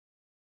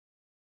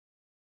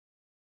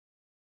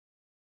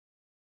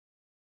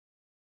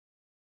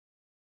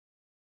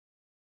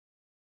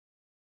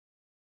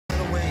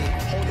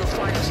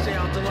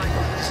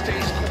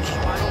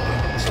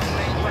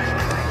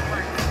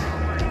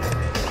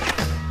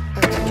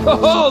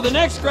Oh, the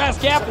next grass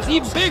gap is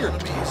even bigger.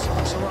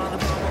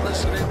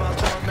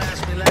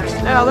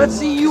 Now let's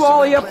see you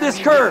ollie up this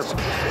curve.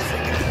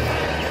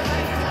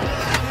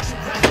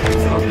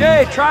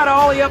 Okay, try to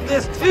ollie up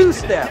this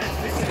two-step.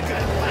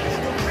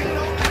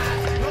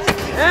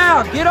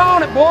 Now get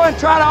on it, boy, and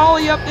try to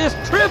ollie up this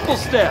triple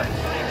step.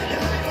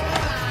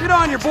 Get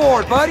on your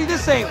board, buddy.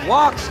 This ain't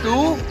walk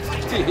school.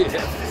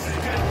 Yeah.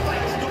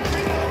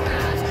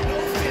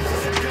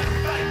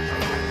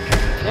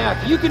 Now,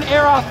 if you can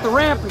air off the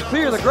ramp and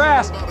clear the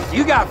grass,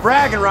 you got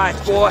bragging rights,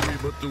 boy.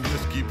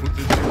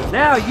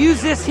 Now,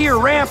 use this here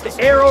ramp to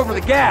air over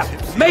the gap.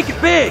 Make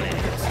it big.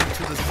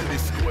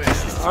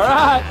 All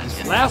right,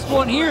 last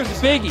one here is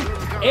a biggie.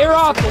 Air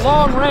off the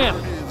long ramp.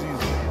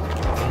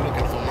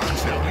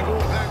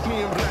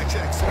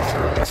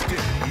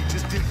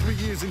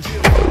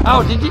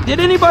 Oh, did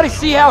anybody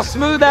see how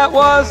smooth that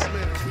was?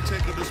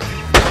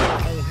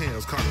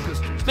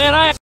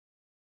 Man,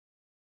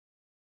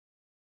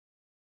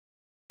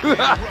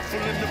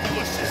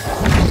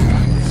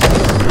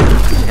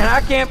 and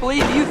I can't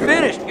believe you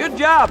finished. Good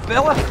job,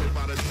 fella.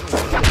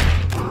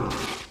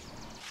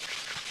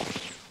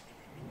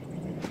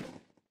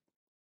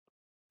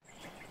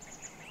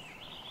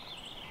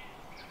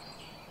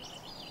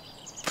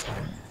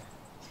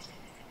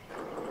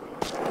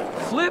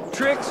 Flip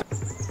tricks.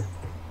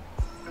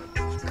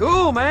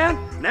 Cool, man.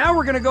 Now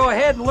we're gonna go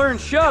ahead and learn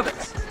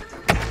shove-its.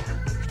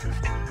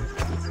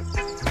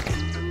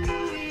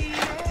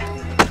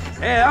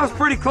 Hey, that was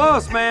pretty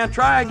close, man.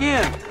 Try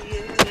again.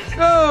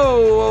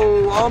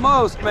 Oh,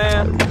 almost,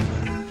 man.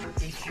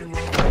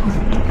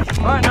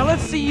 All right, now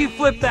let's see you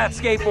flip that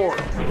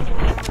skateboard.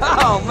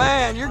 Oh,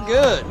 man, you're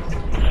good.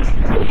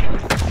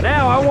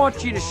 Now I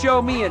want you to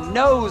show me a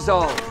nose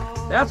ollie.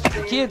 That's what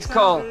the kids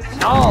call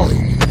an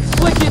ollie.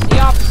 Flick it in the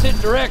opposite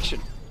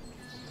direction.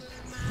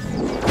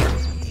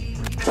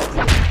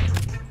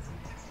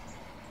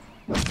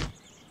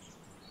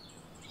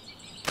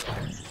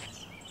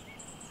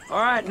 All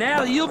right,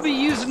 now you'll be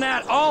using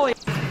that ollie.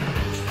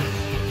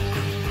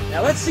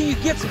 Now let's see you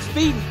get some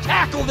speed and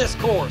tackle this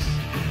course.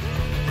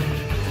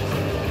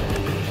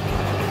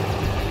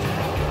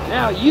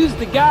 Now use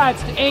the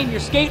guides to aim your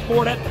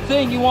skateboard at the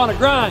thing you want to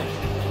grind.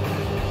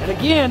 And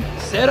again,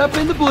 set up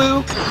in the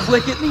blue and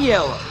flick it in the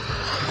yellow.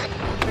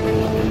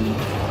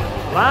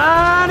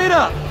 Line it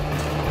up.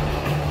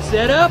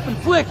 Set up and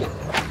flick it.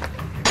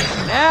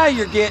 Now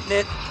you're getting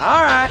it.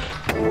 All right.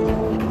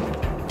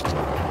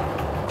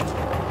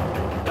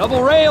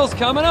 Double rails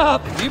coming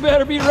up. You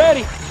better be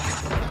ready.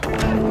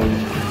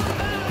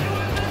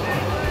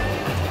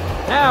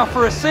 Now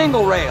for a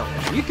single rail.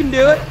 You can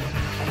do it.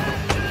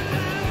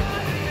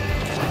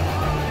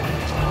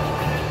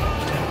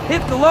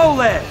 Hit the low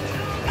ledge.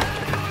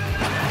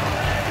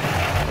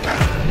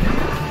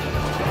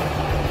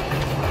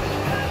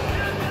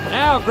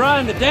 Now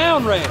grind the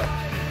down rail.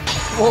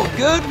 Well,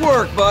 good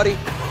work, buddy.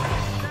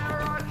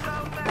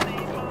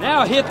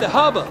 Now hit the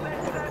hubba.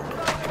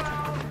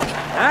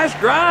 Nice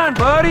grind,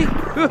 buddy.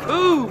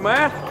 Woohoo,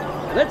 man.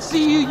 Let's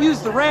see you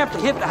use the ramp to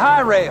hit the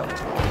high rail.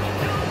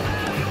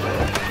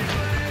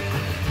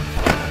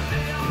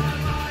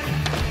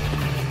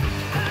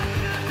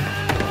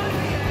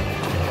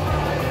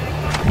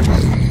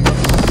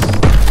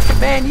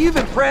 Man, you've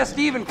impressed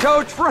even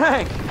Coach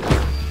Frank.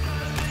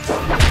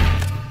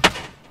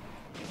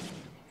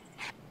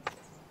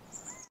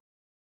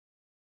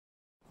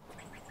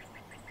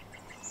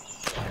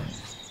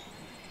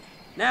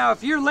 Now,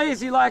 if you're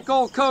lazy like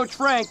old Coach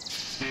Frank,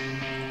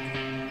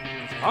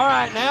 all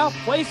right, now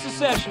place the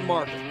session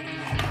marker.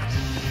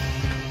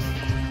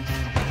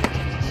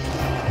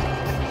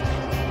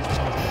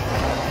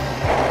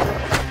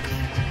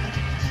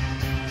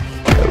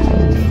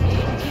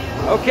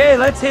 Okay,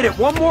 let's hit it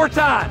one more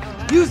time.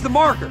 Use the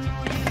marker.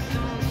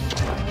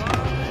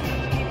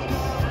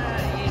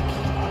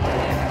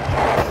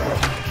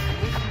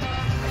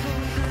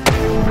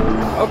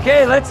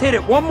 Okay, let's hit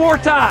it one more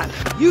time.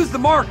 Use the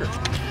marker.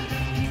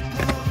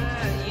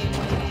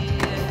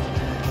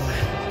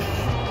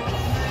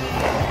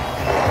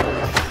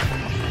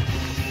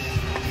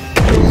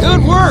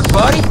 Good work,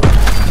 buddy.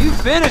 You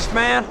finished,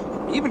 man.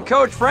 Even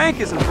Coach Frank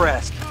is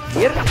impressed.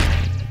 Get it?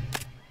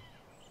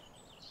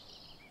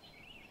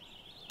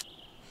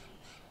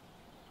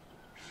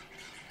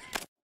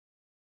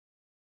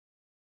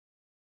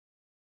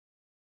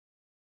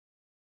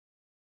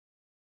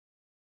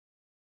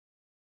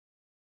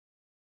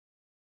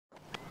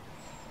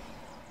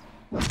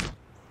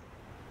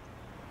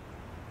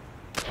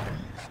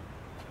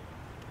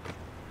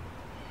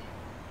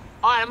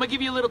 All right, I'm gonna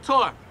give you a little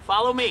tour.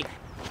 Follow me.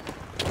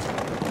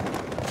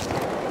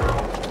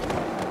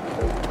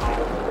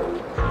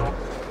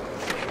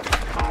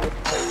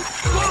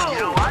 Whoa! You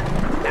know what?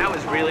 That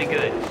was really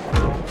good.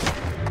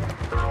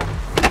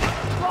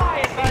 Fly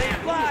it, buddy,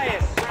 fly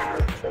it!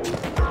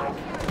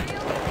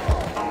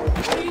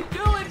 What are you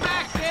doing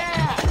back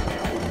there?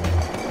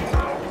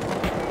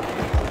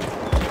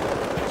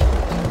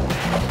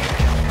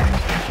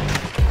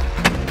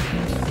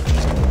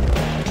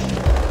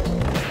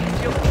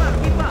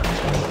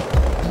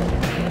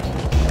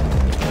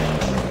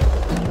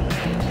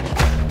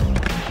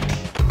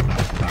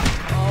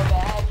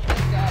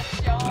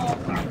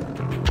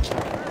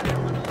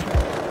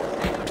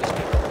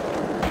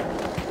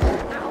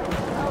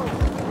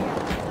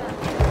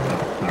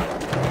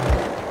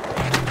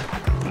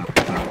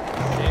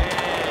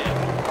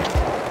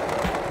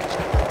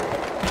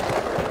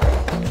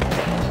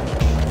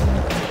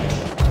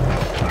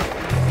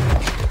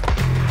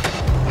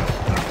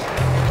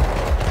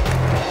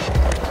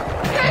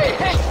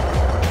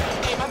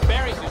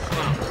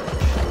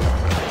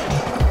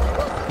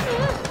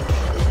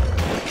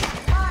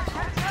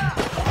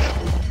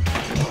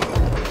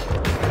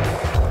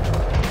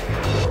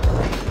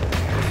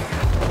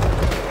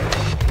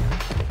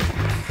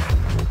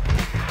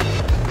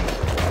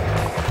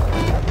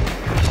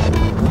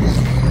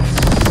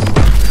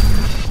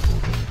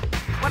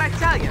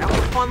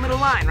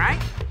 line, right?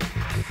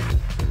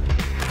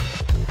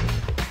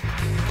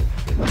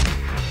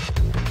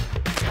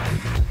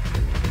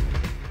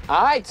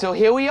 All right, so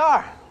here we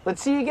are.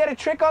 Let's see you get a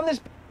trick on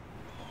this.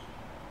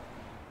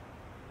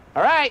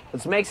 All right,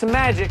 let's make some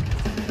magic.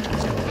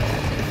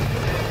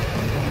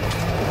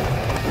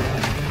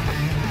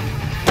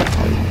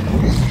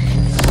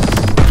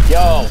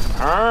 Yo,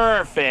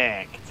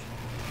 perfect.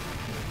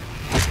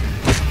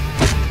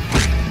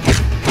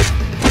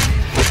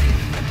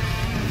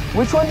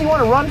 Which one do you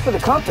want to run for the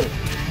company?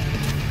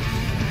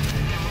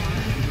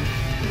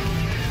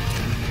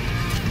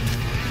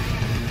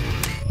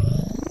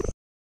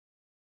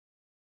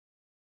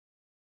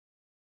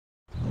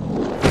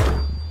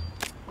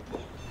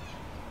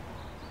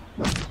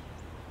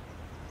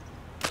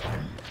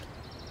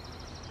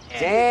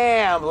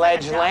 Damn,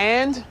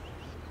 Ledgeland.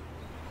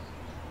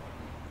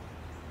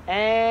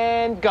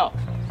 And go.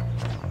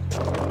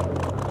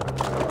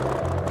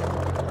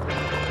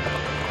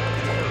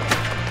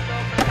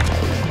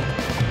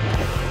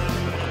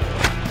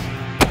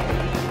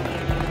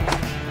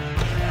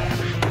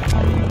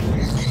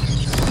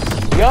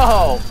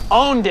 Yo,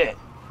 owned it.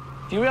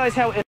 Do you realize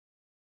how...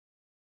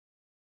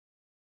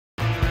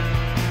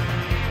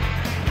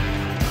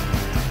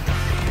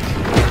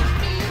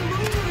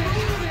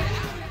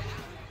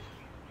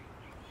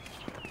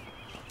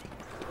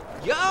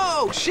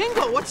 Yo,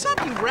 Shingo, what's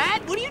up, you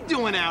rat? What are you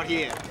doing out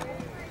here?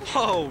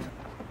 Oh.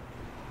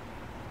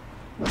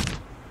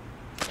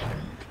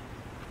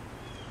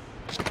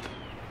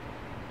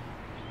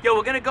 Yo,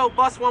 we're gonna go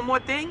bust one more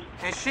thing.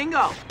 And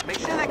Shingo, make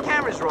sure that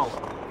camera's rolling.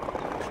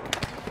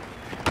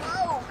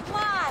 Oh, come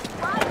on,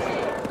 watch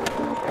it.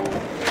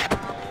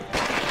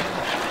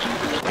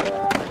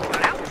 Oh,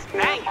 that was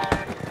banging.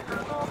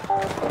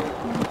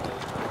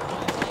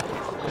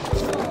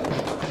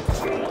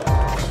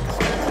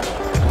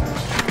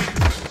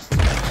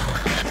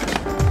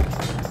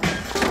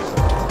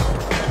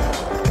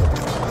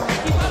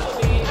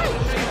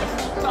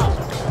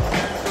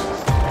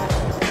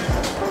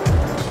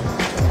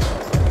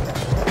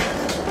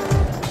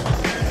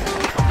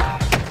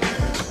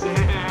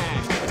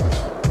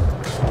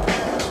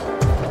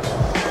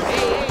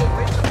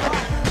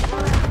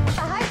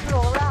 The heights are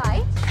all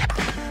right.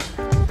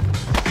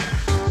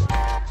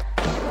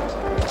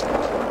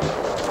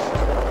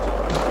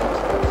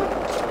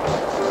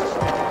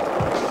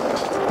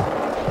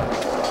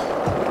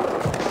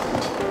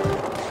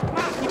 Come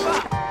on, keep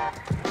up.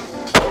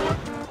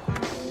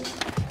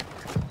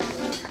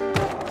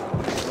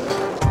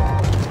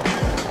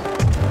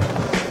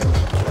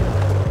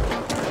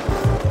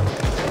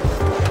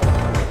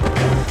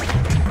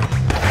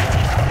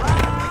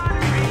 Lottery.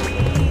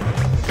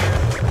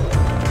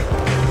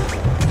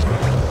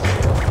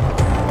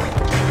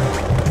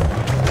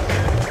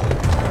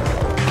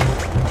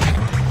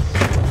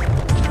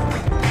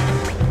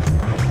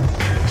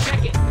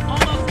 Check it.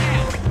 Almost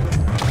there.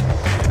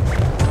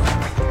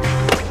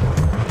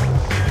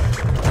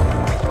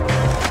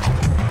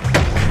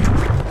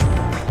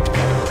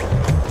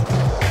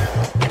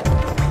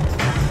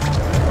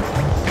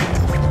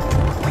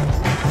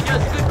 Yo,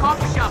 there's a good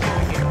coffee shop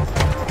over here.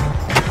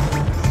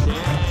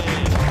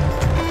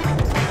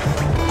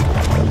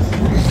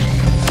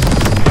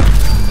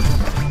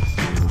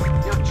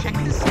 Yo, check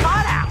this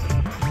spot out.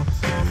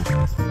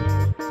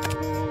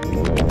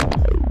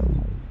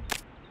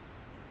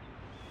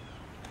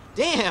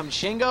 Damn,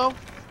 Shingo.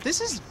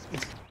 This is...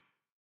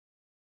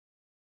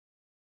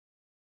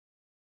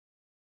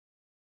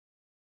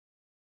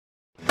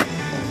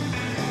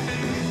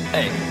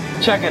 Hey,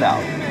 check it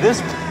out.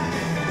 This...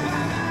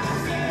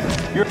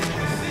 You're...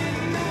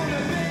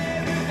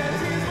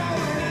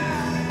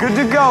 Good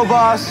to go,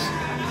 boss.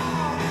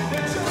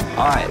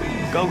 All right,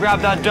 go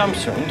grab that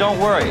dumpster, and don't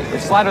worry,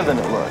 it's lighter than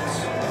it looks.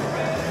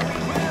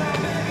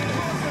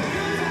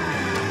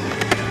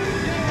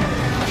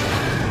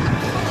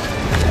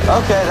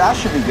 Okay, that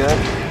should be good.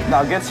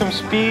 Now get some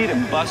speed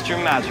and bust your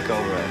magic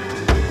over it.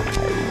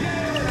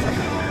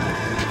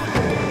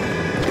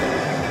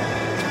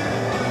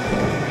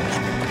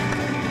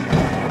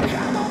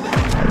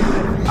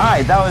 All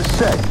right, that was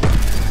sick.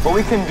 But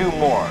we can do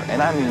more,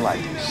 and I mean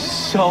like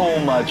so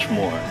much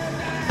more.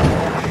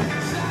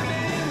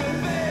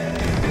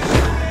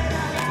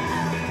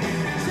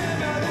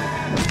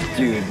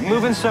 Dude,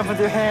 moving stuff with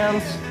your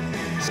hands.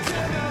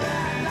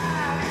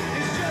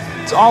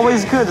 It's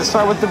always good to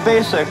start with the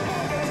basic.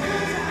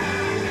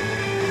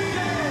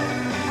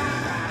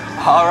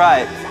 All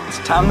right, it's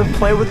time to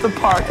play with the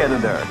park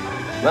editor.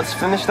 Let's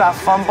finish that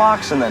fun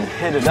box and then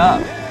hit it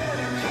up.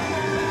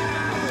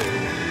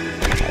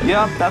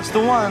 Yep, that's the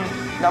one.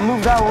 Now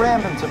move that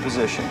ramp into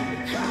position.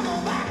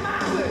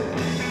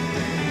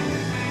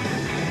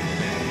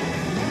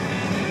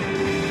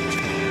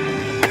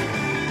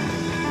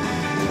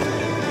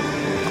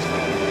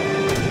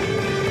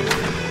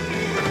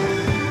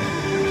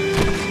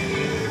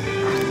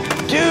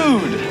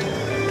 Dude,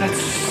 that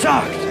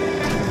sucked.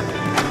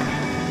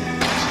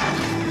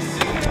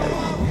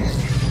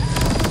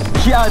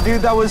 Yeah,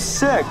 dude, that was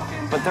sick.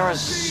 But there is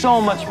so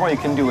much more you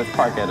can do with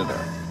Park Editor.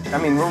 I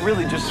mean, we're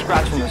really just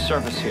scratching the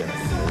surface here.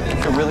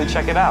 You can really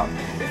check it out.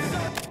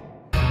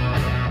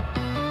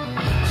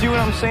 See what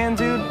I'm saying,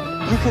 dude?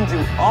 You can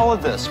do all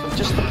of this with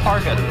just the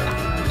park editor.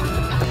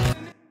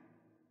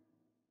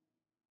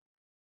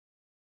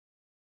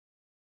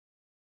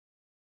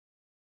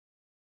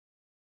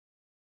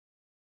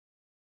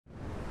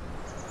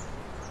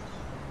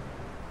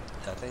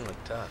 That thing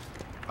looked tough.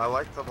 I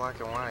like the black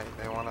and white.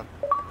 They want to...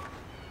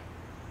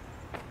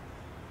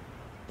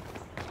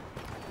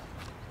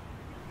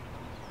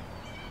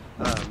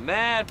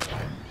 Man.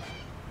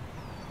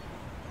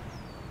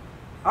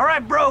 All right,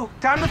 bro.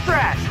 Time to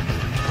thrash.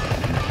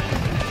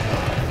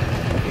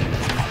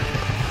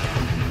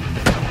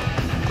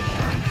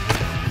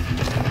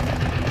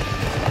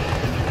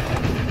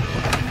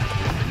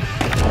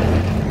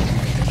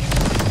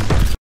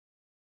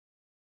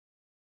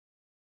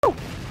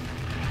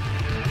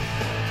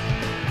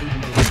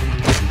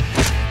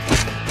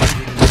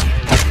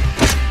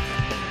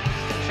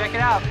 Check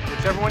it out.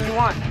 Whichever one you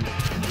want.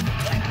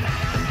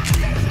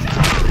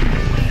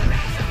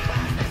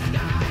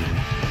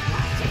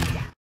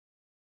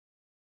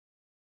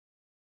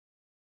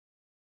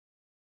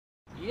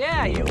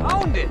 Yeah, you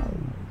owned it.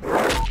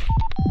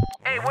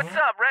 Hey, what's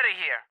up? Reddy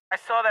here. I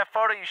saw that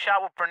photo you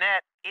shot with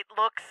Burnett. It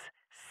looks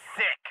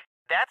sick.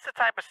 That's the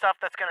type of stuff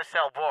that's gonna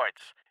sell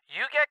boards.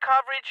 You get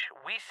coverage,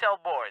 we sell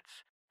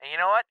boards. And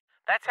you know what?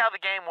 That's how the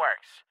game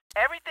works.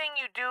 Everything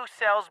you do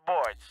sells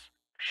boards.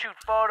 Shoot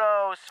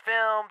photos,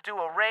 film,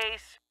 do a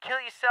race, kill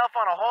yourself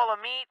on a haul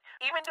of meat,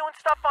 even doing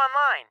stuff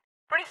online.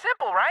 Pretty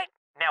simple, right?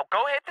 Now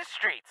go hit the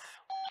streets.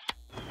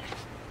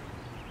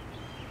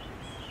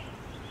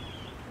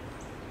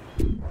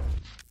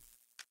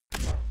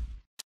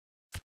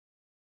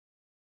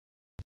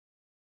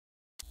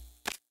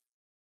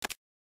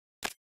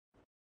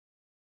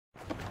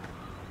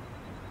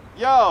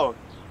 Yo,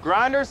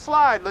 grind or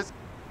slide, let's...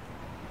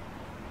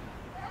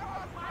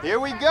 Here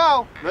we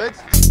go.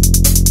 Let's...